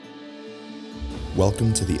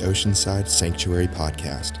Welcome to the Oceanside Sanctuary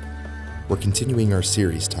Podcast. We're continuing our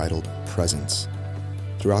series titled Presence.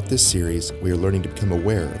 Throughout this series, we are learning to become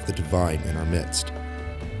aware of the divine in our midst.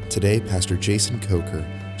 Today, Pastor Jason Coker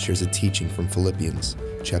shares a teaching from Philippians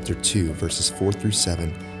chapter 2, verses 4 through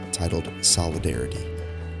 7, titled Solidarity.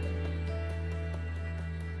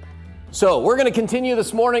 So we're going to continue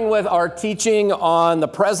this morning with our teaching on the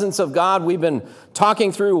presence of God. We've been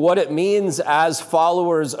talking through what it means as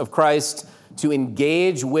followers of Christ to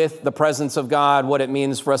engage with the presence of God, what it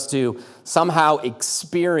means for us to somehow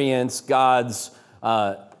experience God's,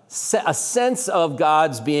 a sense of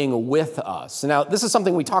God's being with us. Now, this is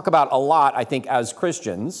something we talk about a lot, I think, as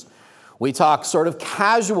Christians. We talk sort of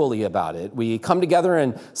casually about it. We come together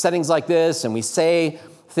in settings like this and we say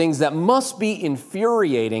things that must be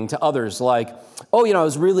infuriating to others, like, oh, I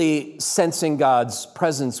was really sensing God's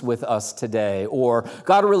presence with us today, or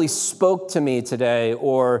God really spoke to me today,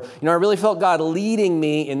 or, I really felt God leading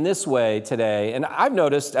me in this way today. And I've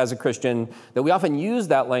noticed as a Christian that we often use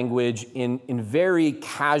that language in very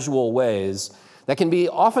casual ways that can be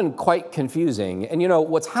often quite confusing. And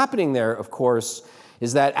what's happening there, of course,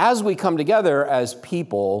 is that as we come together as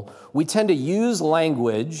people, we tend to use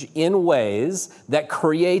language in ways that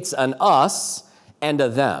creates an us and a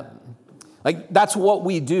them. Like, that's what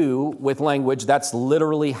we do with language. That's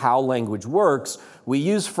literally how language works. We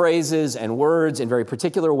use phrases and words in very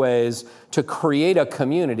particular ways to create a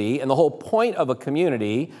community. And the whole point of a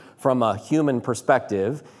community, from a human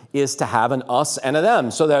perspective, is to have an us and a them,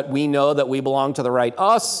 so that we know that we belong to the right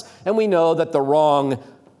us, and we know that the wrong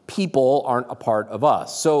people aren't a part of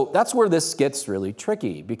us. So that's where this gets really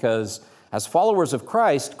tricky, because as followers of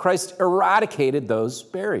Christ, Christ eradicated those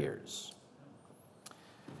barriers.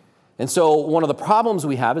 And so one of the problems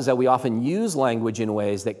we have is that we often use language in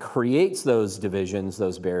ways that creates those divisions,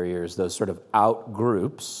 those barriers, those sort of out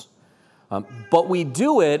groups. But we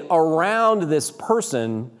do it around this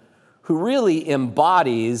person who really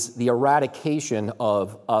embodies the eradication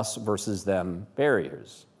of us versus them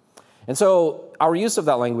barriers. And so our use of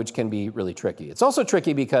that language can be really tricky. It's also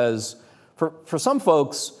tricky because for some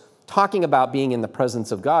folks, talking about being in the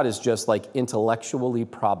presence of God is just like intellectually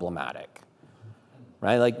problematic,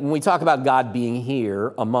 right? Like when we talk about God being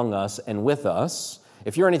here among us and with us,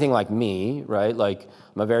 if you're anything like me, right? Like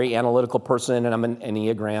I'm a very analytical person and I'm an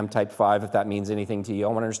Enneagram type 5, if that means anything to you. I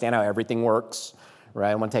want to understand how everything works, right?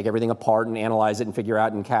 I want to take everything apart and analyze it and figure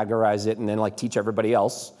out and categorize it and then like teach everybody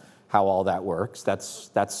else how all that works.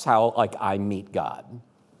 That's how I meet God,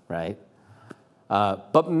 right?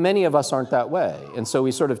 But many of us aren't that way. And so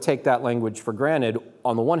we sort of take that language for granted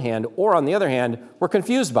on the one hand, or on the other hand, we're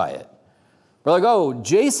confused by it. We're like, oh,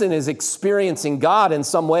 Jason is experiencing God in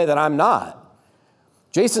some way that I'm not.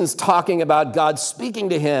 Jason's talking about God speaking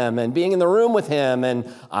to him and being in the room with him, and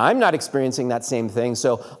I'm not experiencing that same thing,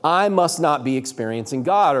 so I must not be experiencing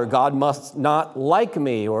God, or God must not like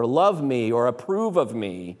me or love me or approve of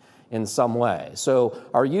me in some way. So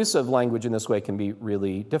our use of language in this way can be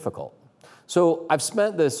really difficult. So I've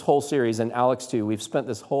spent this whole series, and Alex too, we've spent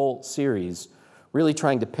this whole series really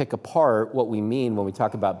trying to pick apart what we mean when we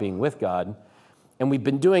talk about being with God. And we've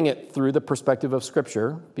been doing it through the perspective of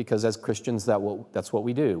Scripture, because as Christians, that's what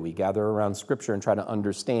we do. We gather around Scripture and try to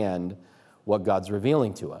understand what God's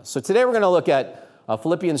revealing to us. So today we're going to look at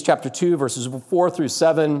Philippians chapter 2, verses 4 through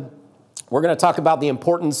 7. We're going to talk about the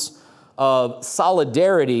importance of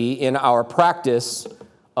solidarity in our practice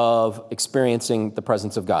of experiencing the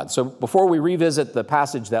presence of God. So before we revisit the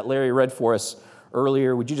passage that Larry read for us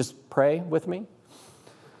earlier, would you just pray with me?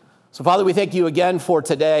 So, Father, we thank you again for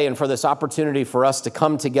today and for this opportunity for us to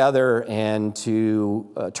come together and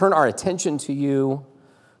to turn our attention to you,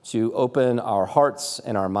 to open our hearts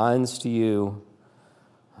and our minds to you,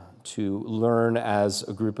 to learn as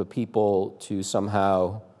a group of people to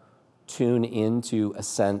somehow tune into a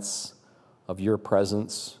sense of your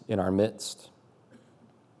presence in our midst.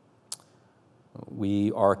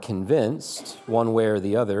 We are convinced, one way or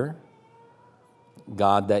the other,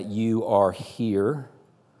 God, that you are here,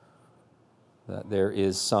 that there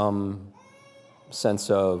is some sense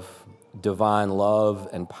of divine love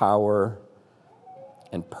and power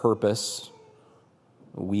and purpose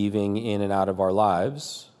weaving in and out of our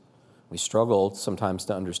lives. We struggle sometimes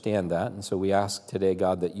to understand that, and so we ask today,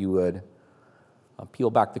 God, that you would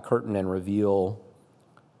peel back the curtain and reveal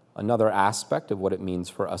another aspect of what it means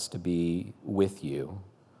for us to be with you,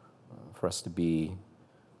 for us to be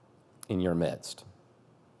in your midst.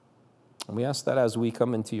 And we ask that as we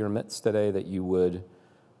come into your midst today, that you would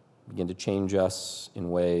begin to change us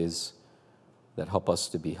in ways that help us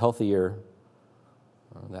to be healthier,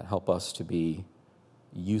 that help us to be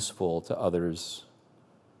useful to others,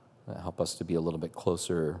 Help us to be a little bit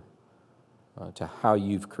closer to how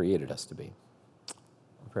you've created us to be.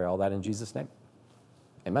 I pray all that in Jesus' name.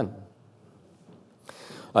 Amen.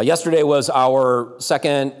 Yesterday was our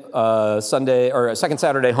second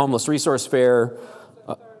Saturday homeless resource fair.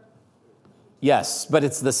 Yes, but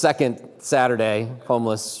it's the second Saturday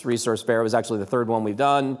homeless resource fair. It was actually the third one we've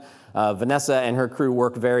done. Vanessa and her crew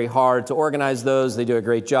work very hard to organize those. They do a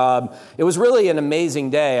great job. It was really an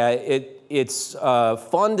amazing day. It's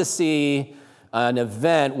fun to see an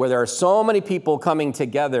event where there are so many people coming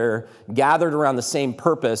together, gathered around the same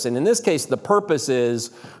purpose. And in this case, the purpose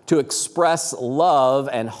is to express love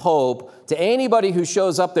and hope to anybody who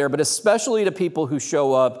shows up there, but especially to people who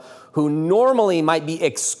show up who normally might be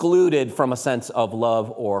excluded from a sense of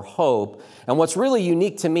love or hope. And what's really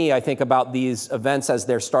unique to me, I think, about these events as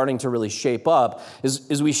they're starting to really shape up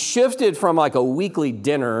is we shifted from like a weekly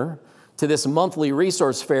dinner to this monthly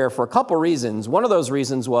resource fair for a couple reasons. One of those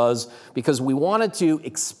reasons was because we wanted to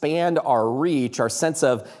expand our reach, our sense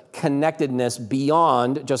of connectedness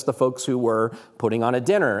beyond just the folks who were putting on a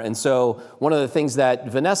dinner. And so one of the things that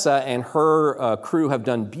Vanessa and her crew have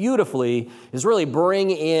done beautifully is really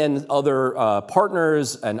bring in other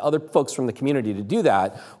partners and other folks from the community to do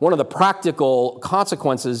that. One of the practical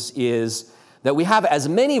consequences is that we have as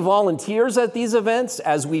many volunteers at these events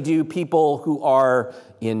as we do people who are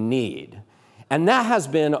in need. And that has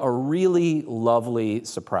been a really lovely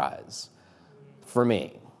surprise for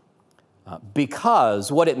me.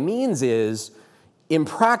 Because what it means is, in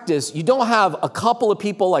practice, you don't have a couple of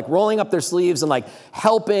people like rolling up their sleeves and like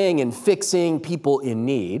helping and fixing people in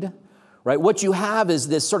need, right? What you have is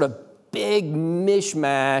this sort of big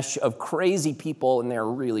mishmash of crazy people, and they're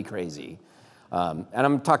really crazy. And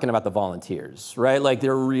I'm talking about the volunteers, right? Like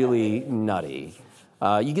they're really nutty.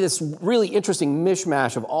 You get this really interesting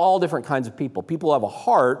mishmash of all different kinds of people. People have a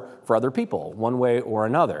heart for other people, one way or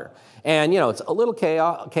another. And, it's a little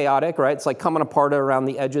chaotic, right? It's like coming apart around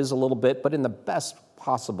the edges a little bit, but in the best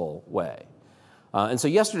possible way. And so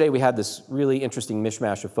yesterday we had this really interesting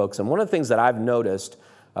mishmash of folks. And one of the things that I've noticed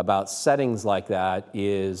about settings like that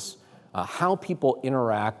is how people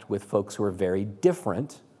interact with folks who are very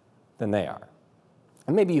different than they are.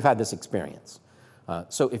 And maybe you've had this experience.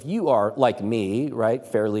 So if you are like me, right,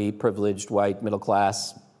 fairly privileged, white,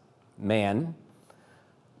 middle-class man,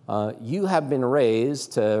 you have been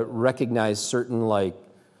raised to recognize certain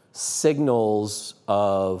signals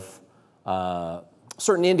of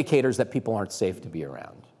certain indicators that people aren't safe to be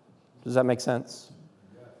around. Does that make sense?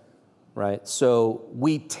 Right? So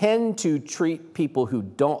we tend to treat people who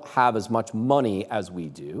don't have as much money as we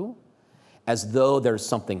do as though there's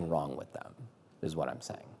something wrong with them, is what I'm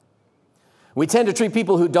saying. We tend to treat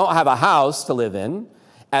people who don't have a house to live in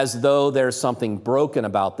as though there's something broken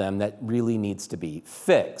about them that really needs to be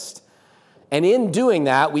fixed. And in doing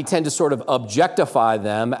that, we tend to sort of objectify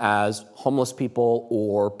them as homeless people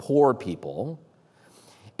or poor people.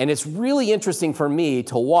 And it's really interesting for me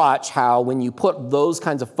to watch how when you put those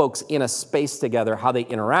kinds of folks in a space together, how they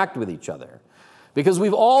interact with each other. Because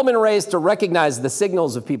we've all been raised to recognize the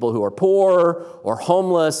signals of people who are poor or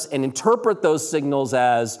homeless and interpret those signals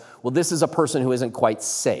as, well, this is a person who isn't quite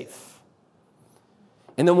safe.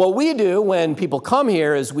 And then what we do when people come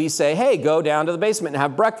here is we say, hey, go down to the basement and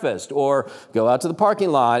have breakfast, or go out to the parking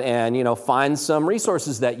lot and, find some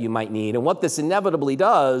resources that you might need. And what this inevitably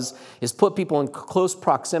does is put people in close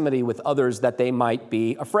proximity with others that they might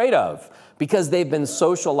be afraid of, because they've been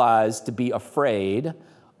socialized to be afraid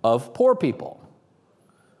of poor people,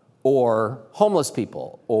 or homeless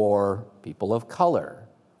people, or people of color.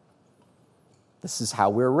 This is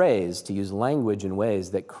how we're raised, to use language in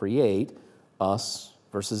ways that create us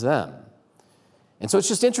versus them. And so it's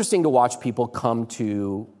just interesting to watch people come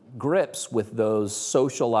to grips with those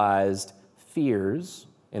socialized fears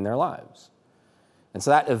in their lives. And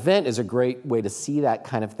so that event is a great way to see that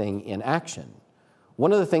kind of thing in action.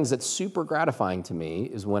 One of the things that's super gratifying to me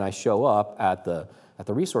is when I show up at the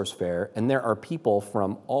resource fair, and there are people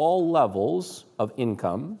from all levels of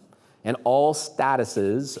income and all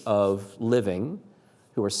statuses of living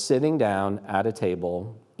who are sitting down at a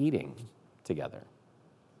table eating together.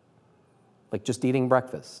 Like just eating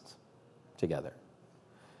breakfast together.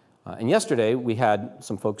 And yesterday, we had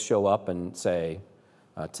some folks show up and say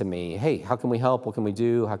to me, hey, how can we help? What can we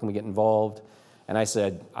do? How can we get involved? And I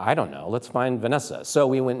said, I don't know, let's find Vanessa. So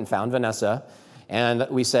we went and found Vanessa, and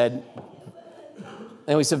we said,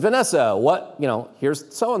 Vanessa,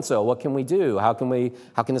 here's so-and-so, what can we do? How can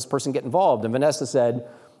this person get involved? And Vanessa said,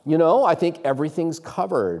 I think everything's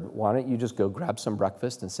covered. Why don't you just go grab some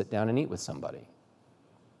breakfast and sit down and eat with somebody?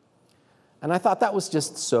 And I thought that was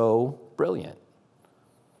just so brilliant.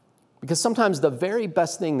 Because sometimes the very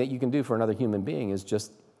best thing that you can do for another human being is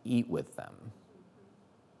just eat with them.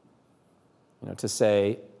 To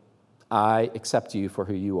say, I accept you for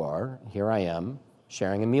who you are. Here I am,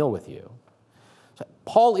 sharing a meal with you. So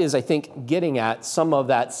Paul is, I think, getting at some of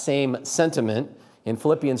that same sentiment in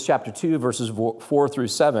Philippians chapter 2, verses 4 through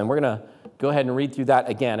 7. We're going to go ahead and read through that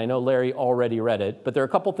again. I know Larry already read it, but there are a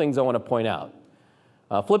couple things I want to point out.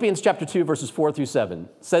 Philippians chapter 2, verses 4 through 7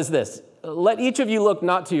 says this, "Let each of you look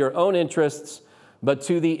not to your own interests, but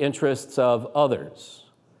to the interests of others.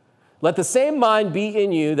 Let the same mind be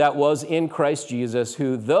in you that was in Christ Jesus,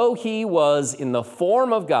 who, though he was in the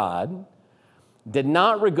form of God, did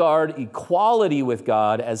not regard equality with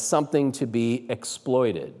God as something to be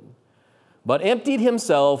exploited, but emptied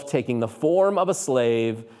himself, taking the form of a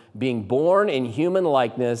slave, being born in human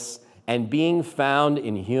likeness, and being found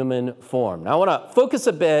in human form." Now, I want to focus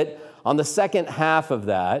a bit on the second half of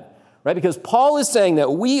that, right? Because Paul is saying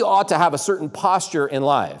that we ought to have a certain posture in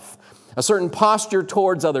life, a certain posture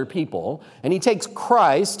towards other people. And he takes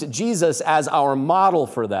Christ, Jesus, as our model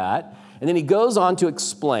for that. And then he goes on to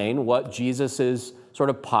explain what Jesus' sort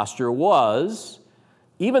of posture was.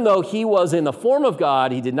 Even though he was in the form of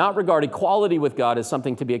God, he did not regard equality with God as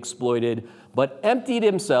something to be exploited, but emptied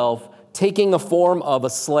himself, taking the form of a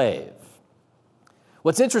slave.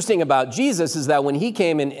 What's interesting about Jesus is that when he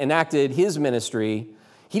came and enacted his ministry,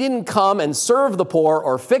 he didn't come and serve the poor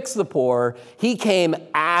or fix the poor. He came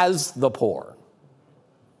as the poor.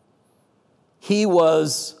 He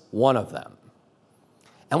was one of them.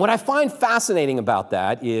 And what I find fascinating about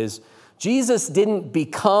that is Jesus didn't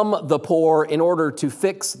become the poor in order to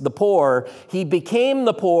fix the poor. He became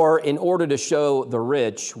the poor in order to show the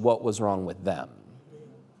rich what was wrong with them.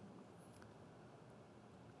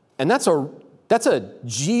 And that's a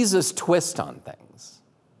Jesus twist on things.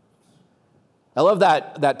 I love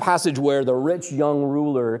that passage where the rich young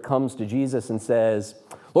ruler comes to Jesus and says,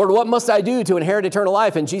 "Lord, what must I do to inherit eternal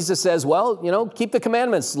life?" And Jesus says, "Well, keep the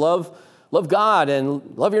commandments. Love God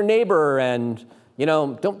and love your neighbor and,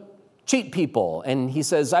 don't cheat people." And he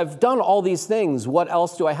says, "I've done all these things. What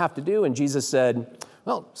else do I have to do?" And Jesus said,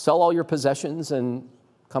 "Well, sell all your possessions and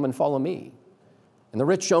come and follow me." And the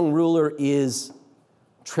rich young ruler is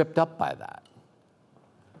tripped up by that.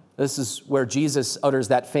 This is where Jesus utters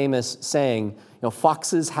that famous saying,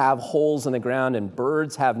 "Foxes have holes in the ground and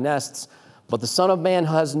birds have nests, but the Son of Man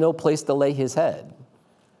has no place to lay his head."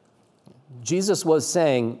 Jesus was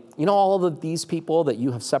saying, all of these people that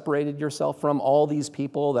you have separated yourself from, all these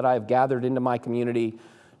people that I have gathered into my community,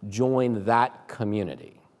 join that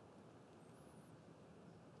community.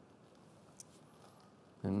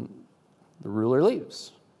 And the ruler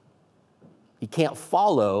leaves. He can't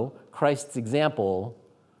follow Christ's example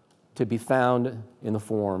to be found in the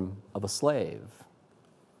form of a slave,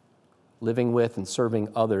 living with and serving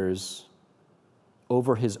others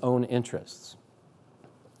over his own interests.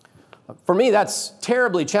 For me, that's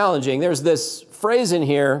terribly challenging. There's this phrase in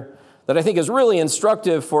here that I think is really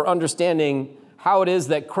instructive for understanding how it is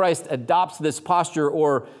that Christ adopts this posture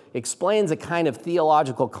or explains a kind of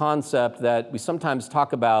theological concept that we sometimes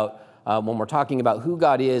talk about when we're talking about who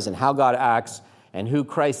God is and how God acts and who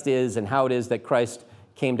Christ is and how it is that Christ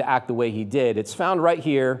came to act the way he did. It's found right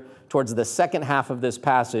here towards the second half of this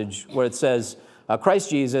passage where it says, Christ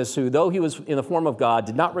Jesus, who though he was in the form of God,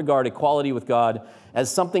 did not regard equality with God as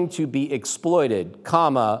something to be exploited,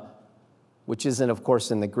 comma, which isn't, of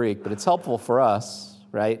course, in the Greek, but it's helpful for us,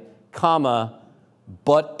 right? Comma,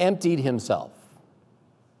 but emptied himself.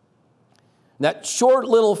 That short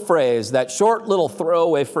little phrase, that short little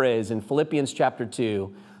throwaway phrase in Philippians chapter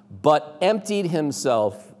 2, but emptied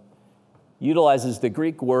himself, utilizes the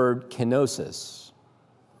Greek word kenosis.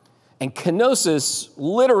 And kenosis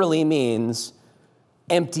literally means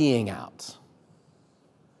emptying out.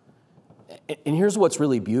 And here's what's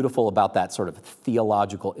really beautiful about that sort of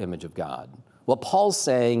theological image of God. What Paul's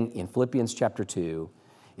saying in Philippians chapter 2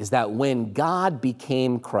 is that when God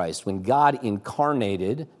became Christ, when God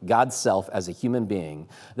incarnated God's self as a human being,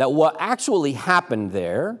 that what actually happened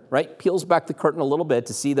there, right, peels back the curtain a little bit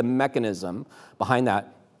to see the mechanism behind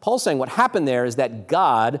that. Paul's saying what happened there is that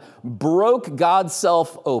God broke God's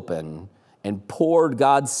self open and poured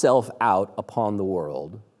God's self out upon the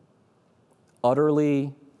world,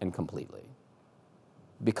 utterly and completely,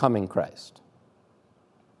 becoming Christ.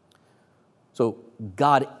 So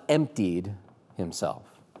God emptied himself.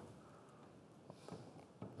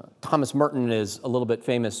 Thomas Merton is a little bit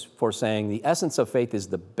famous for saying the essence of faith is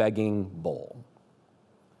the begging bowl.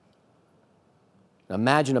 Now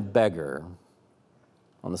imagine a beggar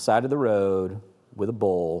on the side of the road with a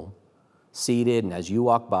bowl, seated, and as you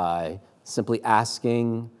walk by, simply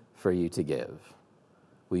asking for you to give.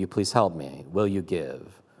 Will you please help me? Will you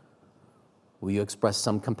give? Will you express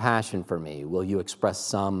some compassion for me? Will you express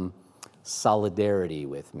some solidarity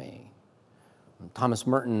with me? Thomas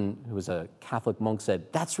Merton, who was a Catholic monk,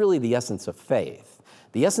 said, that's really the essence of faith.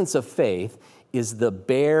 The essence of faith is the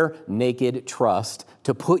bare, naked trust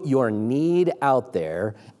to put your need out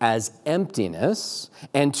there as emptiness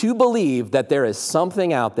and to believe that there is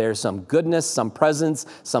something out there, some goodness, some presence,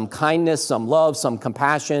 some kindness, some love, some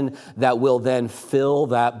compassion that will then fill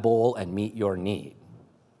that bowl and meet your need.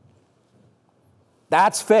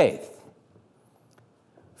 That's faith.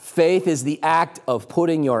 Faith is the act of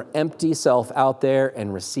putting your empty self out there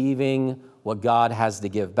and receiving what God has to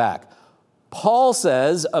give back. Paul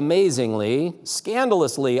says, amazingly,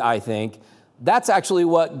 scandalously, I think, that's actually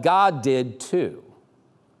what God did too.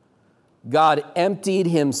 God emptied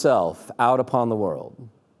himself out upon the world.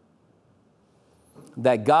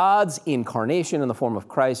 That God's incarnation in the form of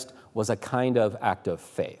Christ was a kind of act of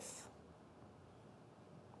faith.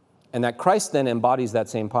 And that Christ then embodies that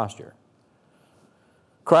same posture.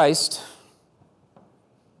 Christ,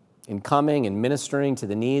 in coming and ministering to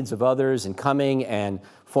the needs of others, in coming and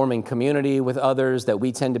forming community with others that we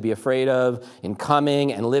tend to be afraid of, in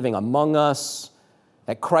coming and living among us,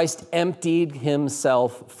 that Christ emptied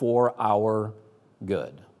himself for our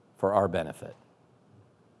good, for our benefit.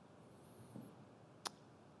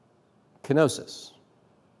 Kenosis is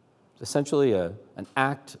essentially an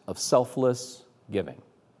act of selfless giving.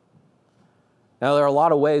 Now, there are a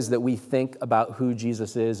lot of ways that we think about who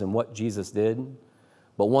Jesus is and what Jesus did.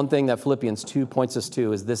 But one thing that Philippians 2 points us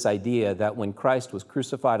to is this idea that when Christ was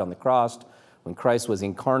crucified on the cross, when Christ was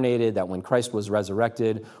incarnated, that when Christ was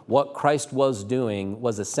resurrected, what Christ was doing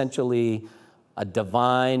was essentially a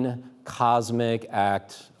divine, cosmic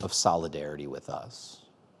act of solidarity with us.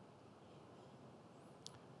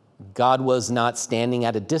 God was not standing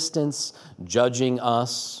at a distance, judging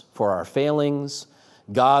us for our failings.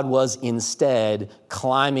 God was instead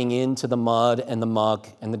climbing into the mud and the muck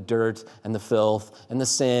and the dirt and the filth and the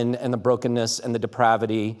sin and the brokenness and the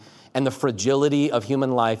depravity and the fragility of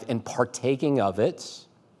human life and partaking of it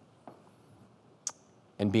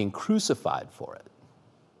and being crucified for it.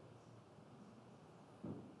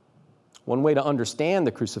 One way to understand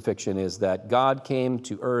the crucifixion is that God came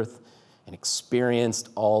to earth and experienced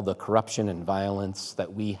all the corruption and violence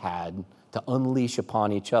that we had to unleash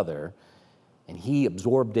upon each other, and he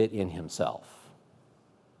absorbed it in himself.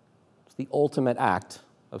 It's the ultimate act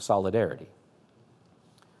of solidarity.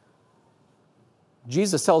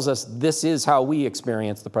 Jesus tells us this is how we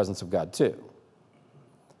experience the presence of God too.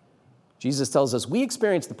 Jesus tells us we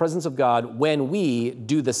experience the presence of God when we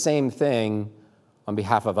do the same thing on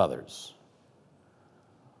behalf of others.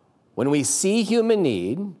 When we see human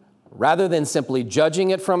need, rather than simply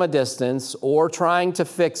judging it from a distance or trying to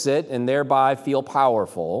fix it and thereby feel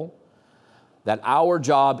powerful, that our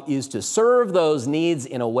job is to serve those needs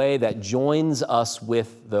in a way that joins us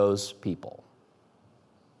with those people.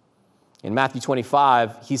 In Matthew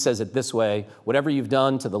 25, he says it this way, whatever you've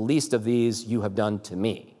done to the least of these, you have done to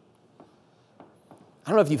me. I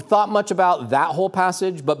don't know if you've thought much about that whole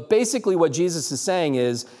passage, but basically what Jesus is saying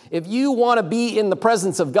is, if you want to be in the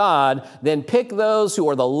presence of God, then pick those who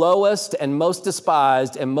are the lowest and most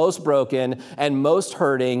despised and most broken and most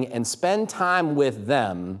hurting and spend time with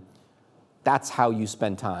them. That's how you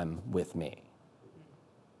spend time with me.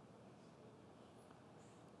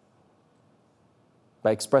 By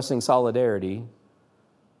expressing solidarity,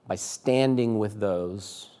 by standing with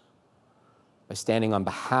those, by standing on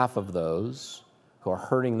behalf of those who are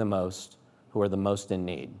hurting the most, who are the most in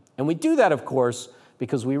need. And we do that, of course,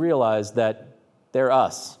 because we realize that they're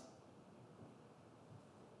us.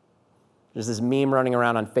 There's this meme running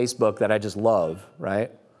around on Facebook that I just love, right?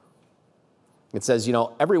 It says,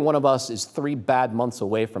 every one of us is 3 bad months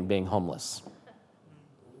away from being homeless.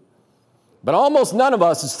 But almost none of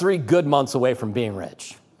us is 3 good months away from being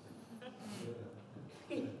rich.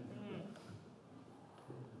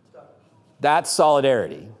 That's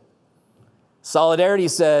solidarity. Solidarity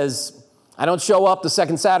says, I don't show up the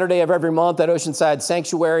second Saturday of every month at Oceanside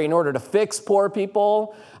Sanctuary in order to fix poor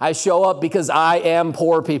people. I show up because I am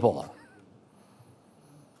poor people.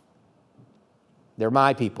 They're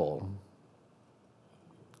my people.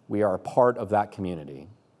 We are a part of that community.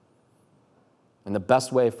 And the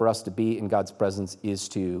best way for us to be in God's presence is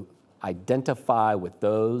to identify with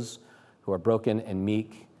those who are broken and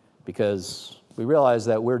meek, because we realize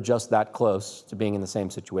that we're just that close to being in the same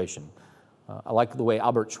situation. I like the way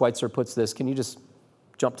Albert Schweitzer puts this. Can you just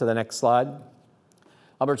jump to the next slide?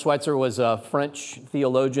 Albert Schweitzer was a French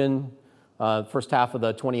theologian, first half of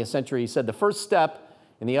the 20th century. He said, the first step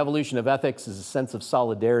in the evolution of ethics is a sense of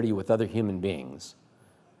solidarity with other human beings.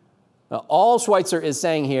 All Schweitzer is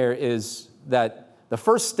saying here is that the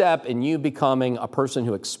first step in you becoming a person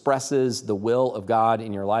who expresses the will of God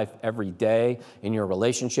in your life every day, in your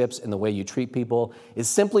relationships, in the way you treat people, is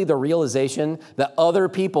simply the realization that other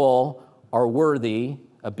people are worthy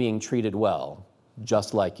of being treated well,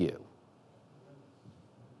 just like you.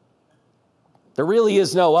 There really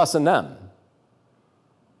is no us and them.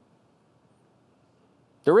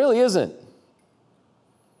 There really isn't.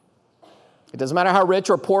 It doesn't matter how rich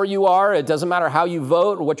or poor you are. It doesn't matter how you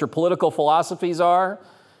vote or what your political philosophies are.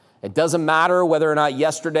 It doesn't matter whether or not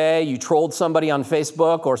yesterday you trolled somebody on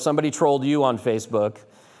Facebook or somebody trolled you on Facebook.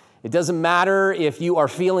 It doesn't matter if you are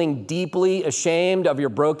feeling deeply ashamed of your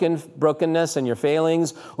brokenness and your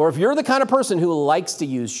failings, or if you're the kind of person who likes to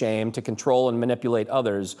use shame to control and manipulate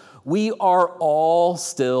others. We are all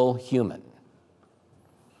still human.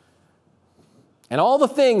 And all the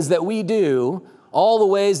things that we do, all the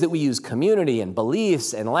ways that we use community and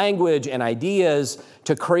beliefs and language and ideas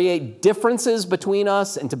to create differences between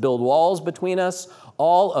us and to build walls between us,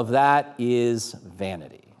 all of that is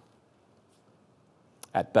vanity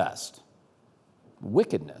at best,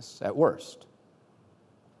 wickedness at worst.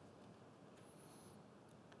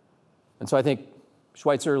 And so I think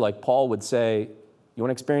Schweitzer, like Paul, would say, you want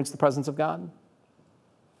to experience the presence of God?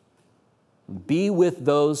 Be with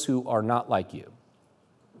those who are not like you.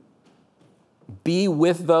 Be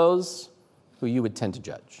with those who you would tend to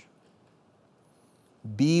judge.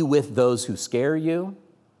 Be with those who scare you,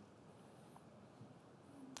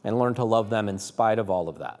 and learn to love them in spite of all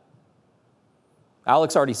of that.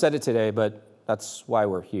 Alex already said it today, but that's why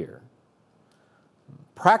we're here.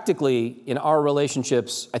 Practically, in our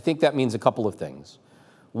relationships, I think that means a couple of things.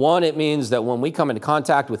 One, it means that when we come into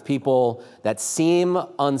contact with people that seem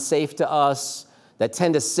unsafe to us, that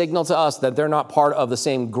tend to signal to us that they're not part of the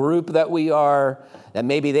same group that we are, that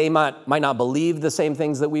maybe they might not believe the same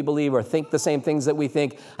things that we believe or think the same things that we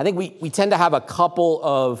think. I think we tend to have a couple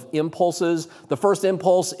of impulses. The first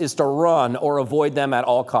impulse is to run or avoid them at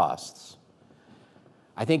all costs.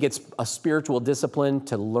 I think it's a spiritual discipline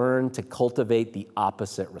to learn to cultivate the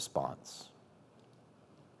opposite response.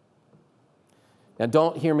 Now,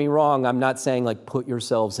 don't hear me wrong. I'm not saying put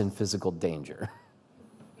yourselves in physical danger.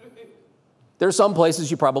 There are some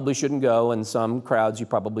places you probably shouldn't go and some crowds you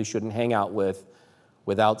probably shouldn't hang out with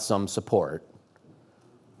without some support.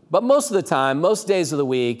 But most of the time, most days of the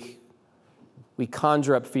week, we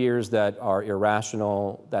conjure up fears that are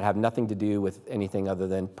irrational, that have nothing to do with anything other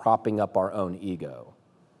than propping up our own ego.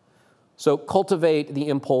 So cultivate the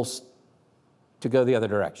impulse to go the other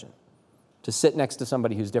direction, to sit next to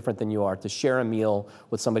somebody who's different than you are, to share a meal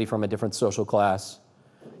with somebody from a different social class,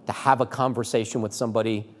 to have a conversation with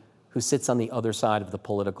somebody who sits on the other side of the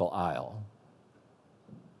political aisle.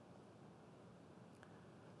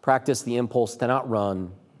 Practice the impulse to not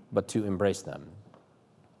run, but to embrace them.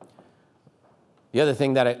 The other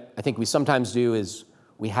thing that I think we sometimes do is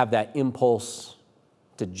we have that impulse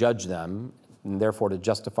to judge them and therefore to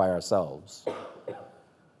justify ourselves.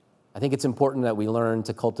 I think it's important that we learn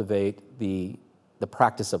to cultivate the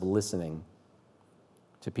practice of listening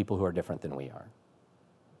to people who are different than we are.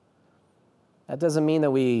 That doesn't mean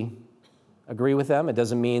that we agree with them. It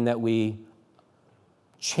doesn't mean that we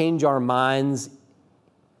change our minds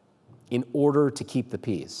in order to keep the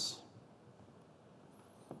peace.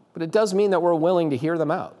 But it does mean that we're willing to hear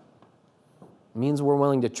them out. It means we're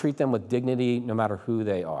willing to treat them with dignity no matter who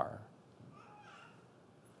they are.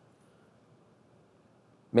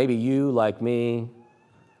 Maybe you, like me,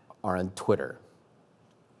 are on Twitter.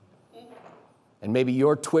 And maybe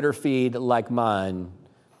your Twitter feed, like mine,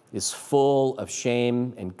 is full of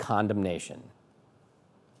shame and condemnation.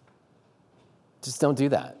 Just don't do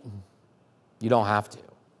that. You don't have to.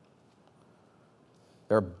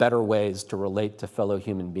 There are better ways to relate to fellow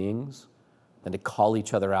human beings than to call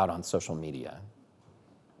each other out on social media.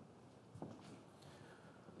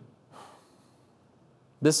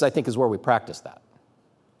 This, I think, is where we practice that.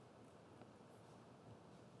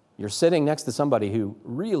 You're sitting next to somebody who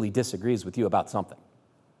really disagrees with you about something.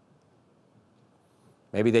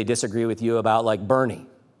 Maybe they disagree with you about Bernie.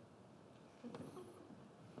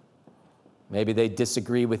 Maybe they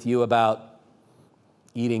disagree with you about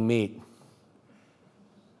eating meat.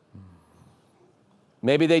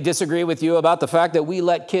 Maybe they disagree with you about the fact that we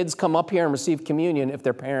let kids come up here and receive communion if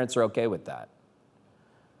their parents are okay with that.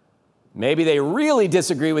 Maybe they really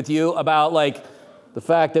disagree with you about the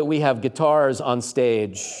fact that we have guitars on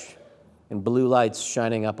stage and blue lights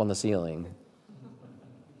shining up on the ceiling.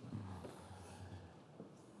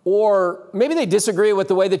 Or maybe they disagree with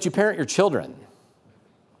the way that you parent your children.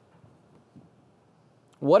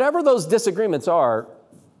 Whatever those disagreements are,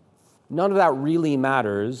 none of that really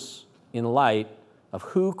matters in light of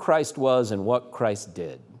who Christ was and what Christ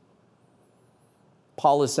did.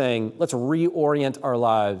 Paul is saying, let's reorient our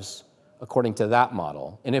lives according to that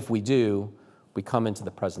model. And if we do, we come into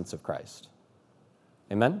the presence of Christ.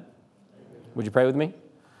 Amen? Would you pray with me?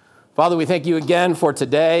 Father, we thank you again for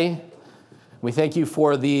today. We thank you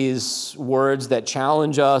for these words that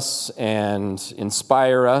challenge us and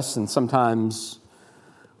inspire us and sometimes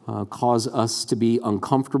cause us to be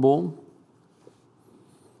uncomfortable.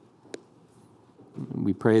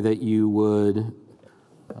 We pray that you would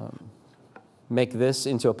make this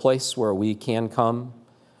into a place where we can come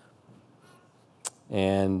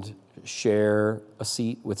and share a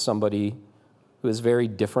seat with somebody who is very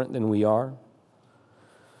different than we are.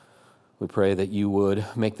 We pray that you would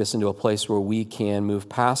make this into a place where we can move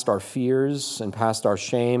past our fears and past our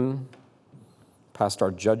shame, past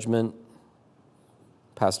our judgment,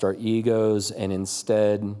 past our egos, and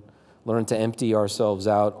instead learn to empty ourselves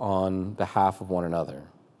out on behalf of one another.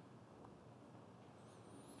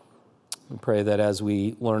 We pray that as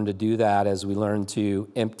we learn to do that, as we learn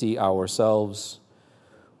to empty ourselves,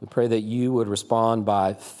 we pray that you would respond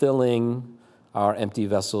by filling our empty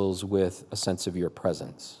vessels with a sense of your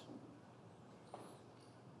presence.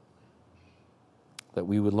 That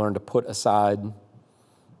we would learn to put aside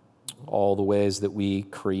all the ways that we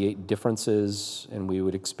create differences, and we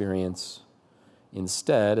would experience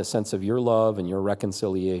instead a sense of your love and your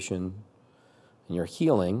reconciliation and your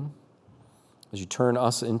healing as you turn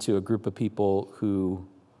us into a group of people who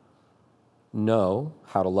know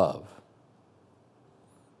how to love,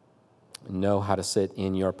 and know how to sit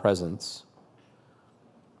in your presence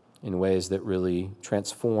in ways that really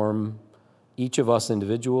transform each of us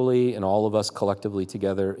individually and all of us collectively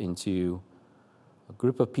together into a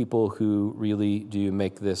group of people who really do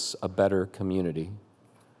make this a better community,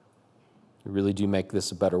 who really do make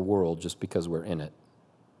this a better world just because we're in it.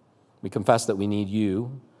 We confess that we need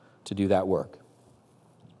you to do that work.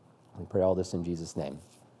 We pray all this in Jesus' name.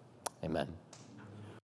 Amen.